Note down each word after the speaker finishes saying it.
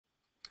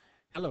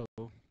Hello,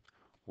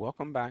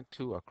 welcome back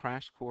to a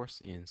crash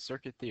course in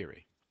circuit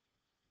theory.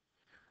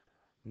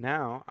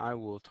 Now I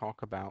will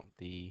talk about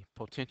the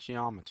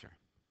potentiometer.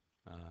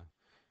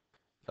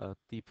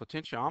 The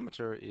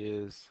potentiometer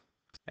is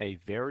a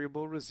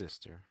variable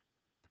resistor,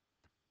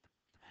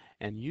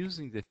 and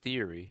using the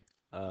theory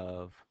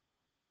of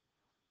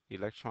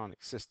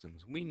electronic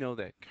systems, we know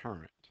that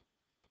current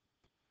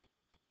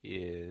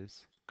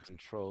is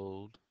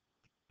controlled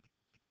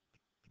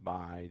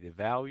by the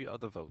value of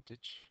the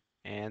voltage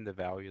and the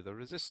value of the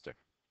resistor.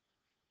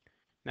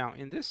 Now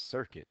in this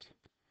circuit,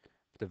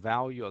 the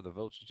value of the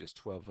voltage is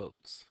 12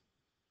 volts.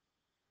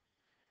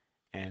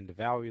 And the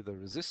value of the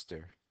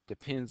resistor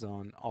depends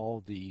on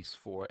all these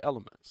four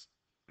elements.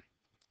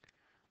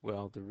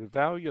 Well, the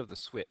value of the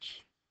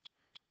switch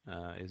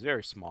is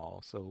very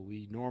small, so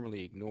we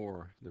normally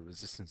ignore the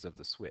resistance of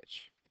the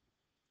switch.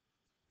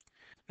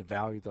 The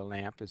value of the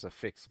lamp is a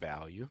fixed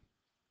value,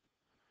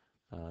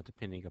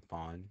 depending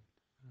upon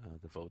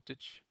the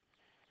voltage.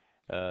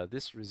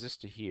 This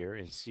resistor here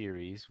in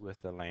series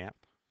with the lamp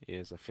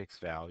is a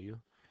fixed value,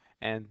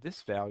 and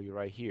this value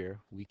right here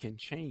we can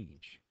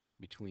change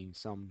between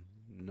some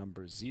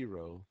number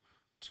 0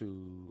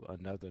 to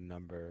another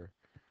number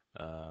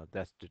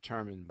that's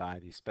determined by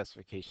the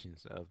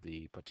specifications of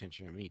the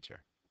potentiometer.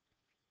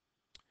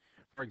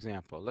 For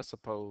example, let's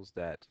suppose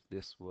that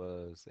this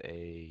was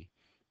a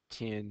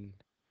 10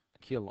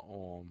 kilo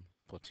ohm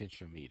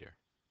potentiometer.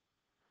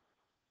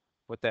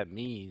 What that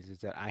means is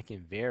that I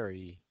can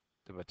vary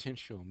the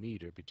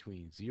potentiometer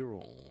between 0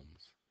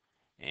 ohms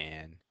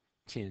and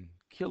 10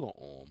 kilo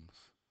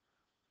ohms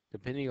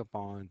depending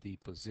upon the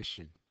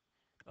position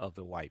of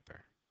the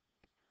wiper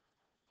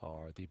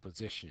or the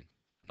position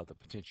of the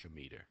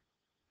potentiometer.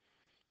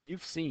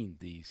 You've seen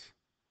these.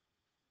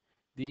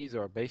 These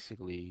are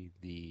basically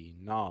the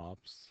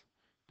knobs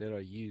that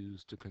are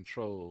used to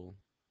control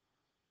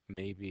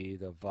maybe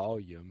the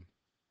volume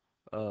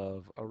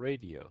of a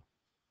radio.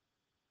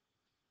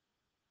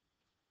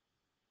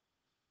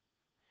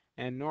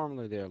 And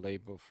normally they're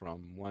labeled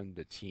from 1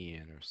 to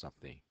 10 or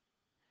something.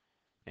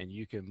 And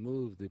you can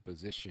move the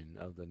position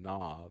of the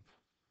knob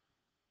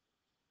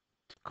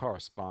to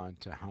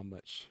correspond to how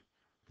much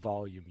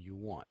volume you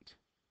want.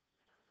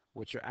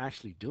 What you're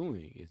actually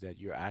doing is that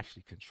you're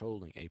actually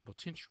controlling a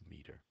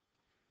potentiometer.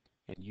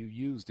 And you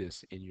use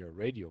this in your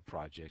radio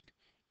project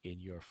in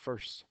your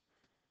first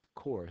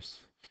course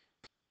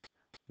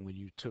when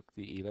you took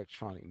the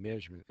electronic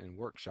measurement and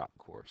workshop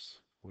course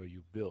where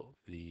you built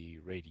the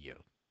radio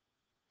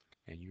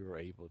and you were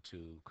able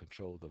to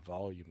control the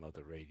volume of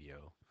the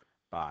radio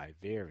by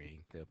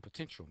varying the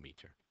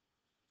potentiometer.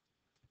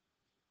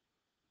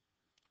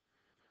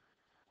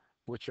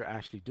 What you're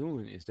actually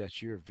doing is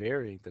that you're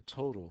varying the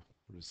total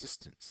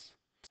resistance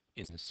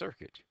in the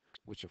circuit,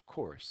 which of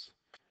course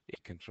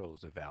it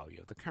controls the value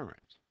of the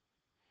current.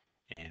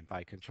 And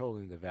by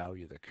controlling the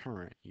value of the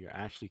current, you're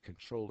actually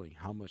controlling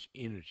how much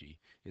energy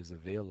is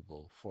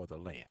available for the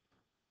lamp.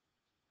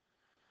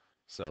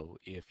 So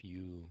if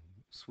you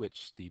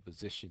switch the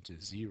position to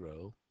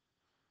 0,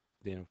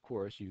 then of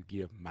course you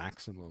give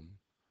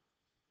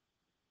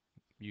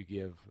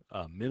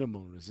a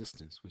minimum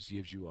resistance, which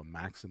gives you a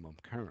maximum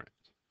current.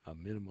 A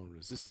minimum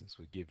resistance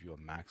would give you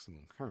a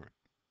maximum current.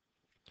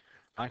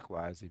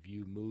 Likewise, if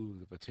you move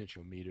the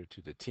potentiometer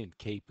to the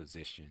 10K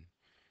position,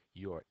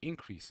 you are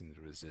increasing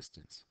the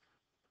resistance,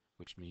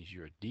 which means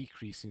you're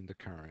decreasing the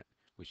current,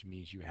 which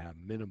means you have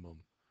minimum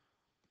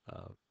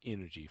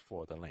energy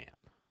for the lamp.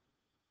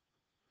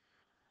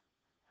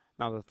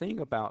 Now, the thing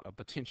about a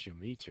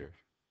potentiometer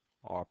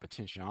or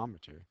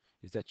potentiometer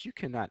is that you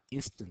cannot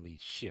instantly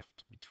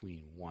shift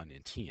between 1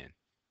 and 10.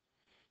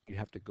 You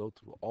have to go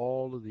through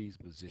all of these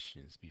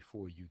positions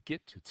before you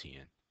get to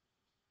 10.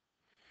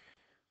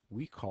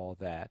 We call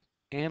that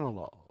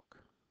analog,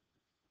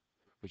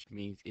 which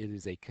means it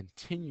is a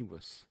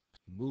continuous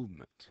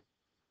movement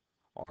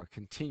or a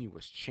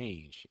continuous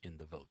change in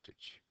the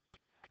voltage,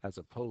 as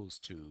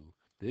opposed to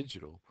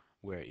digital,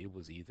 where it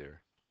was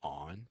either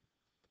on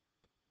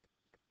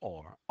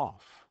or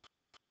off.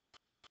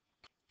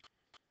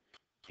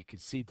 You can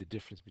see the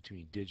difference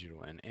between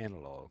digital and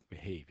analog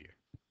behavior.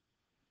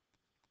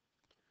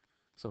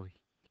 So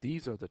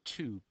these are the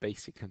two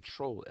basic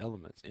control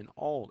elements in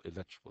all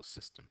electrical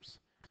systems,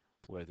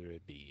 whether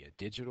it be a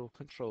digital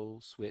control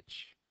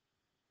switch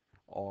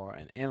or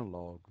an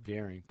analog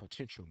varying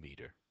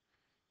potentiometer.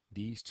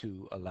 These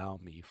two allow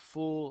me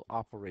full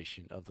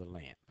operation of the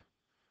lamp,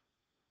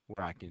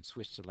 where I can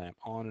switch the lamp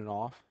on and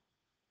off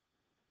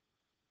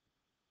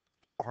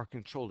or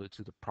control it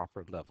to the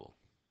proper level.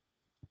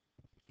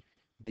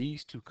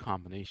 These two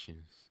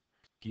combinations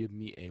give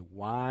me a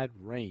wide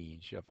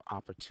range of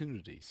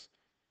opportunities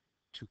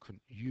to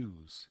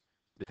use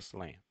this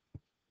lamp.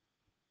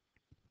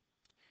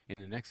 In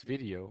the next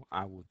video,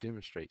 I will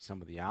demonstrate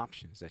some of the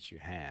options that you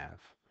have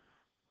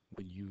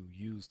when you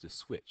use the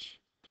switch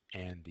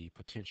and the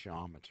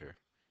potentiometer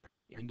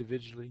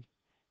individually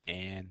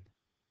and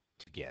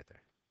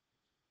together.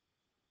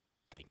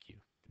 Thank you.